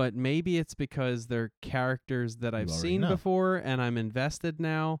 but maybe it's because they're characters that I've seen before and I'm invested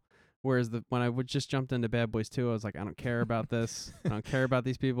now. Whereas when I just jumped into Bad Boys 2, I was like, I don't care about this. I don't care about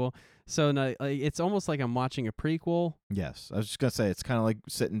these people. So no, it's almost like I'm watching a prequel. Yes, I was just gonna say it's kind of like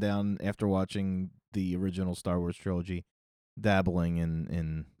sitting down after watching the original Star Wars trilogy, dabbling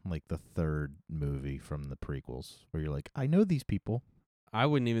in like the third movie from the prequels, where you're like, I know these people. I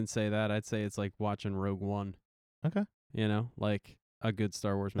wouldn't even say that. I'd say it's like watching Rogue One. Okay, you know, like a good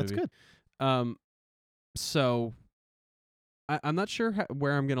Star Wars movie. That's good. So I'm not sure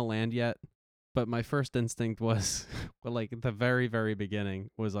where I'm gonna land yet, but my first instinct was, well, like at the very, very beginning,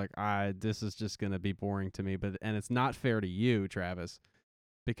 was like, this is just gonna be boring to me. And it's not fair to you, Travis,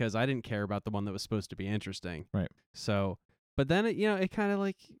 because I didn't care about the one that was supposed to be interesting. Right. So, but then it kind of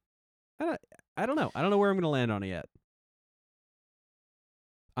like, I don't know. I don't know where I'm gonna land on it yet.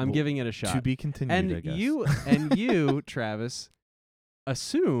 I'm giving it a shot. To be continued, I guess. And you, Travis,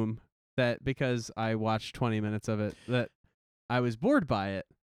 assume that because I watched 20 minutes of it that I was bored by it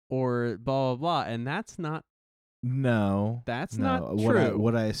or blah, blah, blah. And that's not. No. That's not true.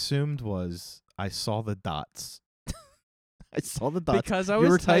 What I assumed was I saw the dots. I saw the dots. Because I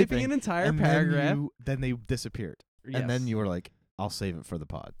was typing an entire paragraph. Then they disappeared. Yes. And then you were like, I'll save it for the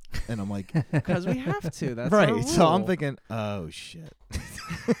pod. And I'm like, because we have to. That's right. our rule. So I'm thinking, oh, shit.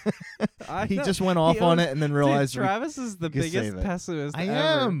 He just went off on it and then realized. Dude, Travis is the biggest pessimist I ever.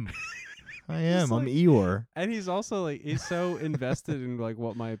 am. I am. Just I'm like- Eeyore. And he's also like he's so invested in like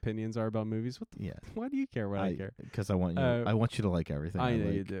what my opinions are about movies. Yeah. Why do you care what I care? Because I want you. Uh, I want you to like everything. I know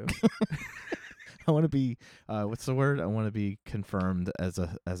like. you do. I want to be. What's the word? I want to be confirmed as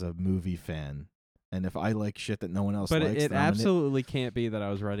a movie fan. And if I like shit that no one else But likes, it then I'm an absolutely can't be that I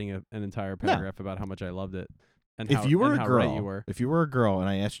was writing an entire paragraph about how much I loved it. And how, if you were and a how right girl, you were. if you were a girl, and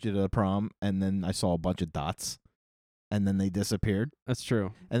I asked you to prom, and then I saw a bunch of dots, and then they disappeared, That's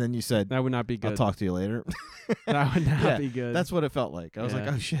true. and then you said, That would not be good. "I'll talk to you later." That would not Yeah, be good. That's what it felt like. I was like,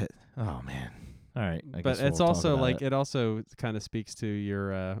 Yeah. "Oh shit! Oh man! All right." I but guess it's we'll talk also about like it. it also kind of speaks to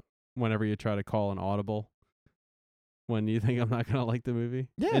your whenever you try to call an audible when you think I'm not gonna like the movie.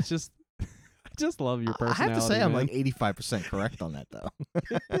 Yeah. It's just I just love your I personality. have to say, I'm man. like 85% correct on that, though.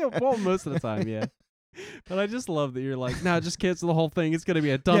 Yeah, well, most of the time, yeah. But I just love that you're like, no, just cancel the whole thing. It's gonna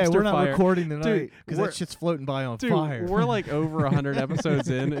be a dumpster Yeah, we're not fire. recording tonight because we're- that shit's floating by on Dude, fire. we're like over 100 episodes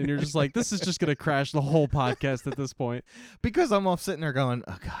in, and you're just like, this is just gonna crash the whole podcast at this point. Because I'm off sitting there going,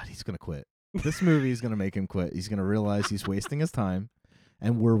 "Oh God, he's gonna quit. This movie is gonna make him quit. He's gonna realize he's wasting his time,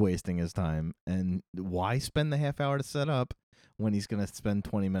 and we're wasting his time. And why spend the half hour to set up when he's gonna spend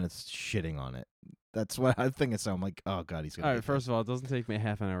 20 minutes shitting on it?" That's what I think. So I'm like, "Oh God, he's gonna." All right, first of all, it doesn't take me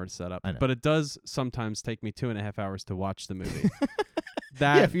half an hour to set up, I know. but it does sometimes take me 2.5 hours to watch the movie. yeah,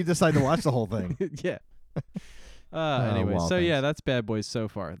 That if you decide to watch the whole thing. yeah. Anyway, wild so yeah, things. that's Bad Boys so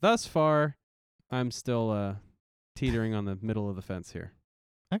far. Thus far, I'm still teetering on the middle of the fence here.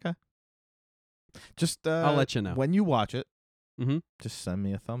 Okay. Just I'll let you know. when you watch it. Mm-hmm. Just send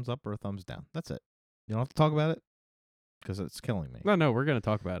me a thumbs up or a thumbs down. That's it. You don't have to talk about it because it's killing me. No, we're gonna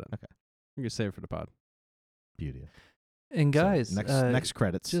talk about it. Okay. We're gonna save it for the pod. Beauty. And So, guys, next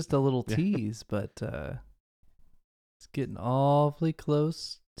credits. just a little Yeah. tease, but it's getting awfully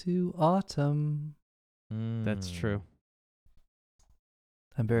close to autumn. That's true.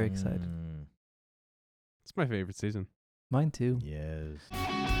 I'm very excited. Mm. It's my favorite season. Mine too. Yes.